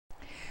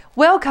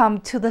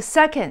Welcome to the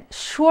second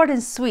short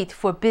and sweet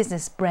for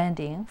business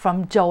branding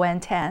from Joanne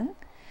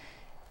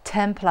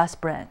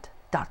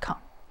 10plusbrand.com.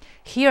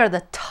 Here are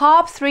the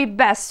top 3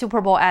 best Super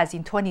Bowl ads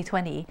in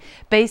 2020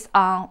 based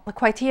on the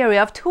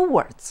criteria of 2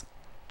 words,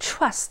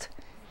 trust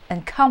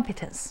and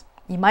competence,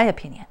 in my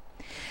opinion,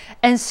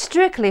 and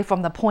strictly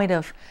from the point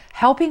of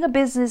helping a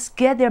business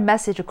get their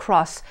message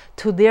across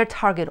to their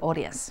target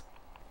audience,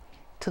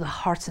 to the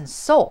hearts and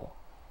soul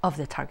of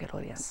the target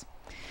audience.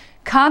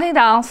 Counting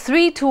down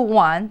 3, 2,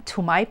 1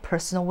 to my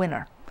personal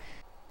winner.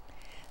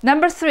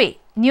 Number 3,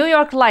 New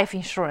York Life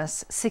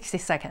Insurance 60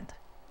 second.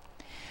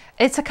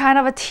 It's a kind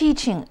of a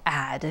teaching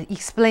ad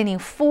explaining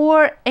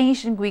 4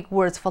 ancient Greek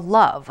words for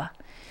love.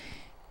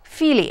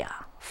 Philia,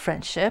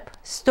 friendship;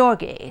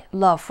 storge,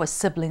 love for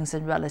siblings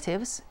and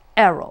relatives;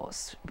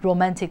 eros,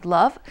 romantic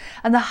love;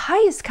 and the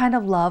highest kind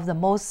of love, the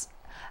most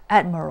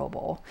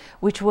admirable,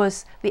 which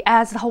was the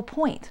ad's whole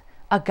point,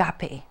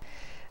 agape,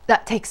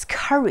 that takes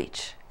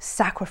courage,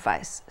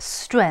 sacrifice,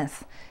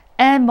 strength,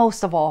 and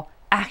most of all,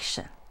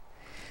 action.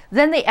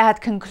 Then the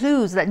ad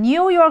concludes that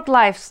New York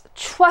Life's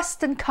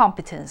trust and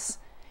competence.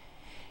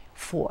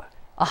 For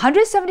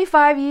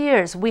 175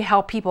 years, we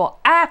help people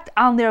act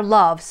on their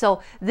love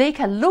so they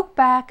can look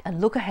back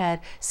and look ahead,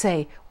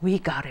 say, we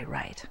got it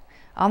right.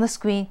 On the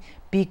screen,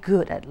 be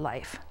good at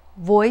life.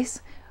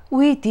 Voice,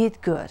 we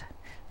did good.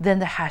 Then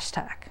the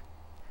hashtag,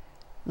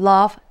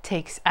 love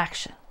takes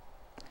action.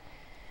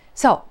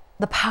 So,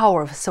 the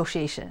power of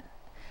association.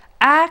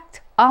 Act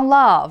on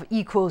love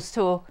equals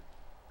to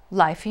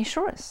life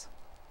insurance.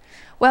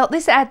 Well,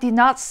 this ad did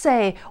not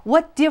say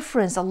what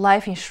difference a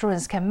life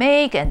insurance can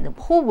make and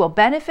who will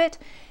benefit.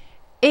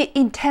 It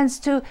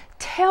intends to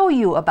tell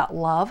you about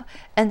love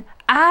and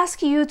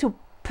ask you to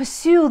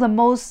pursue the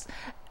most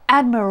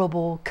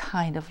admirable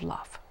kind of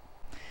love.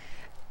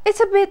 It's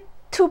a bit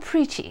too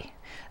preachy.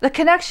 The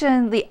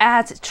connection the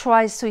ad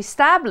tries to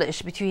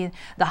establish between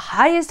the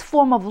highest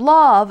form of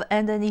love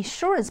and an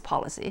insurance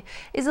policy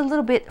is a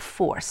little bit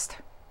forced.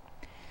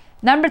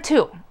 Number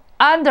 2,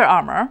 Under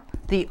Armour,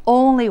 the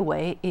only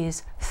way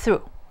is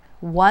through.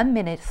 1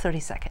 minute,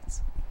 30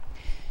 seconds.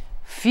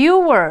 Few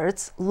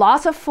words,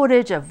 lots of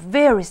footage of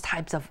various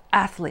types of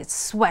athletes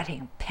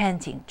sweating,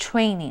 panting,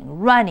 training,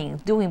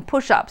 running, doing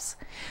push-ups,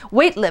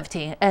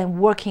 weightlifting, and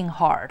working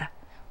hard.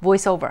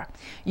 Voiceover,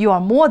 you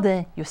are more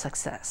than your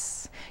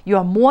success. You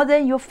are more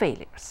than your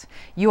failures.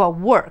 You are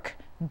work,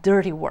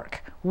 dirty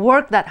work,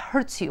 work that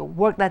hurts you,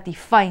 work that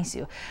defines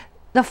you,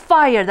 the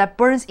fire that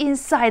burns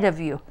inside of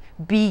you.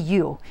 Be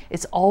you.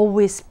 It's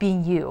always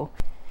been you.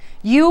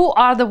 You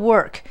are the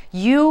work.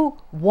 You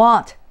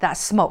want that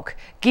smoke.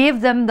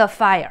 Give them the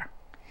fire.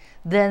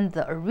 Then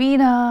the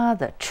arena,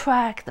 the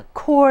track, the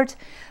court,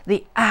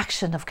 the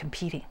action of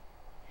competing,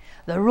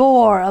 the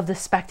roar of the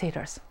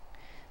spectators.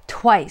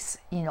 Twice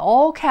in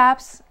all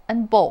caps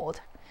and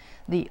bold.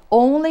 The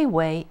only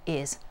way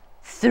is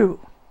through.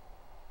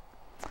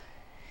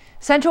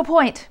 Central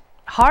point,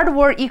 hard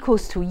work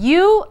equals to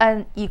you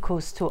and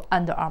equals to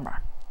Under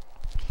Armour.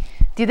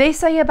 Did they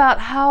say about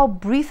how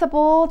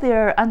breathable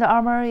their Under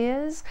Armour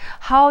is?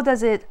 How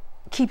does it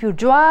keep you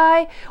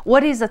dry?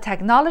 What is the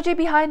technology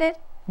behind it?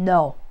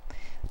 No.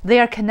 They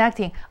are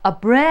connecting a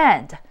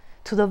brand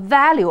to the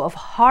value of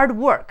hard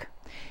work.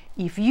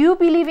 If you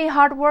believe in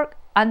hard work,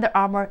 Under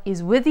Armour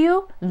is with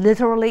you,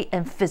 literally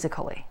and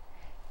physically.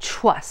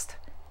 Trust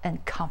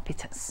and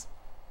competence.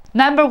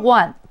 Number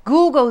 1,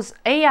 Google's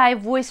AI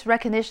voice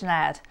recognition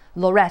ad,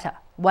 Loretta,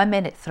 1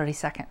 minute, 30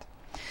 seconds.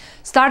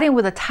 Starting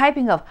with the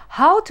typing of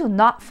how to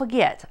not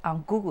forget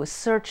on Google's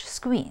search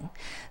screen,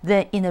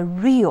 then in a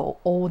real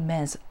old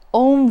man's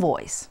own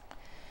voice.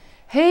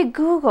 Hey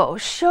Google,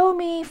 show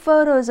me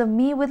photos of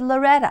me with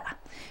Loretta.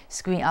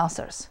 Screen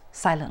answers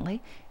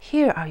silently,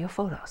 here are your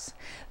photos.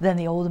 Then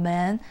the old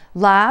man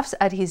laughs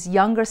at his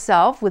younger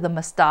self with a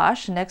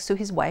mustache next to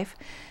his wife.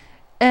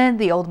 And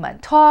the old man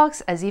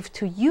talks as if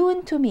to you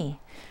and to me.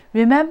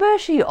 Remember,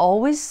 she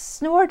always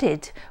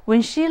snorted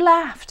when she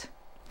laughed.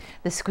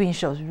 The screen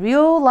shows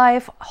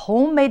real-life,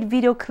 homemade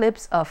video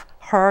clips of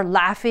her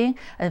laughing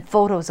and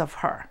photos of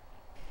her.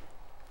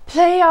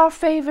 Play our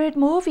favorite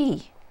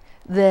movie.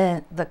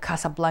 Then the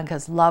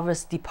Casablanca's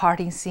lovers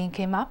departing scene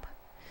came up.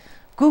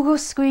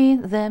 Google's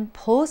screen then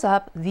pulls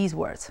up these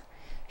words.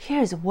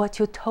 Here's what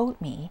you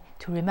told me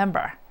to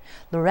remember.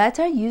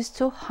 Loretta used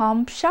to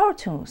hum shower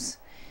tunes.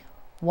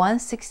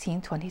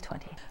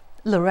 1/16/2020.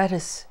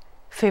 Loretta's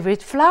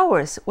favorite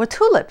flowers were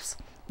tulips.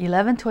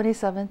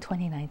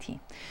 11/27/2019.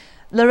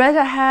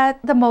 Loretta had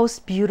the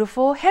most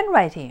beautiful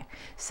handwriting.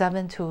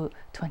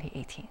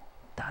 7/2/2018.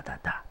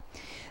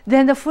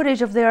 Then the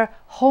footage of their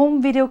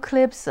home video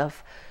clips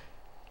of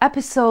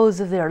episodes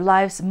of their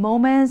lives'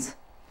 moments.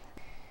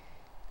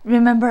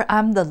 Remember,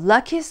 I'm the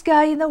luckiest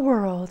guy in the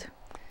world.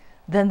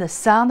 Then the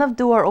sound of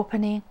door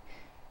opening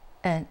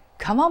and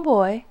come on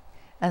boy,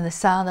 and the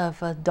sound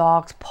of a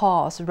dog's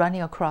paws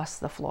running across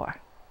the floor.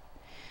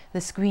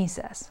 The screen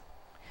says,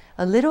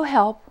 a little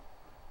help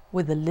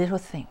with the little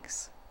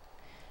things,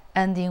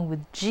 ending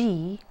with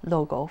G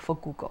logo for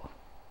Google.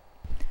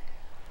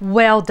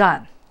 Well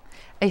done.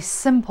 a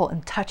simple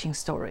and touching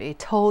story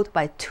told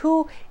by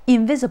two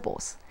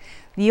invisibles.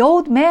 The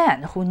old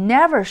man who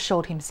never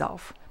showed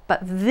himself,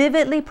 but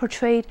vividly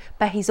portrayed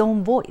by his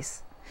own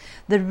voice.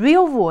 The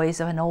real voice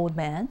of an old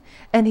man,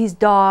 and his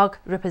dog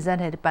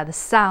represented by the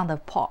sound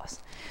of paws.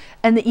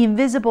 And the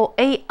invisible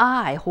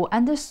AI who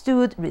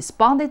understood,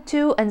 responded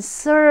to, and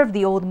served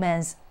the old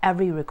man's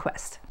every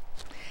request.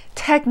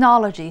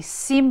 Technology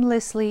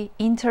seamlessly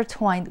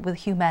intertwined with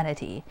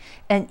humanity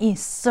and in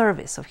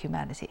service of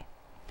humanity.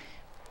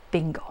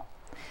 Bingo.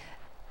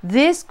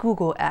 This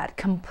Google ad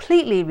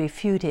completely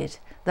refuted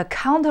the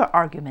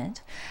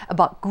counter-argument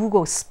about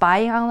Google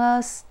spying on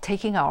us,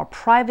 taking our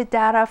private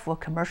data for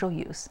commercial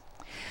use.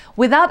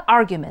 Without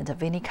argument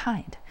of any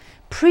kind,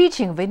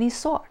 preaching of any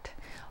sort,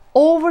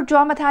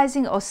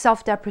 over-dramatizing or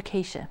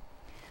self-deprecation,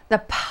 the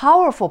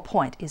powerful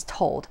point is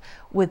told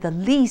with the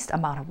least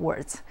amount of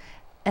words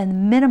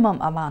and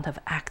minimum amount of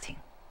acting.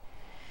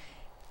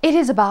 It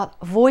is about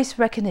voice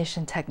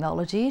recognition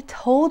technology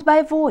told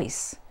by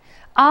voice,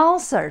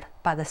 answered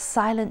by the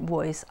silent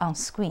voice on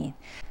screen.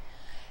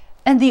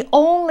 And the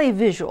only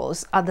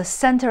visuals are the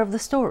center of the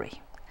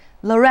story.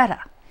 Loretta,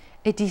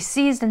 a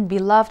deceased and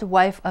beloved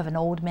wife of an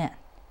old man.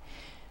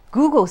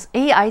 Google's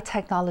AI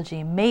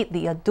technology made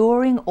the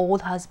adoring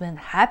old husband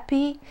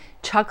happy,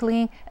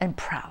 chuckling, and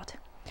proud.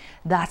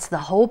 That's the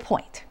whole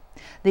point.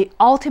 The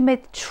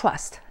ultimate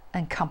trust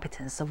and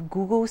competence of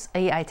Google's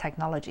AI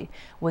technology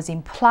was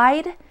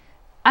implied,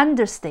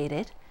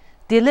 understated,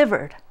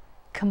 delivered,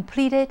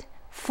 completed,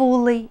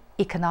 fully,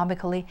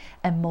 economically,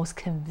 and most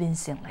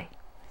convincingly.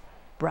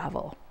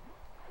 Bravo.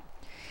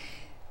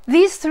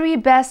 These three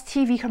best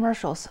TV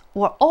commercials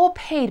were all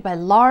paid by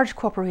large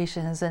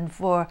corporations and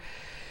for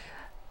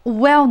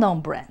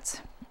well-known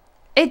brands.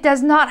 It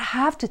does not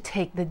have to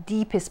take the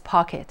deepest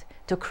pocket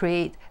to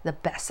create the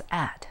best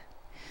ad.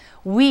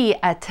 We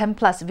at 10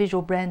 Plus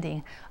Visual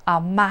Branding are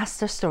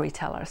master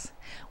storytellers.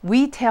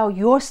 We tell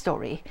your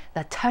story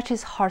that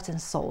touches hearts and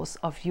souls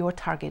of your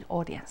target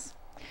audience.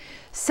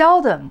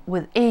 Seldom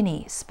with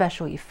any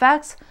special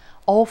effects,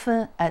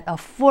 often at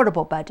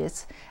affordable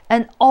budgets,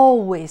 and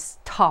always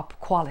top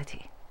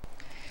quality.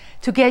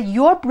 To get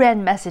your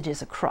brand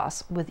messages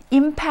across with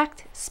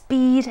impact,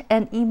 speed,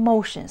 and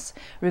emotions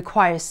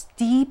requires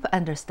deep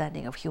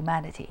understanding of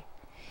humanity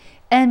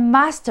and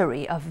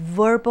mastery of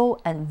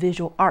verbal and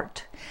visual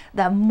art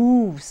that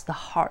moves the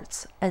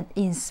hearts and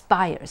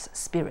inspires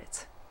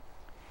spirits.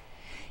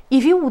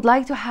 If you would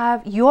like to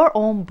have your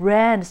own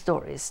brand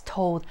stories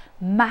told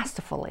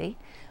masterfully,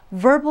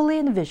 verbally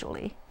and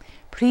visually,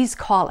 please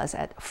call us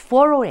at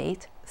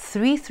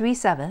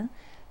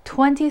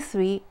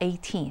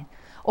 408-337-2318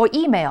 or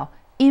email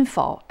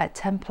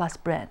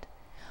info@10plusbrand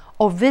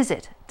or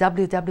visit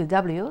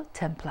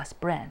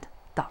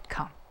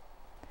www.10plusbrand.com.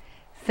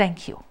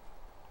 Thank you.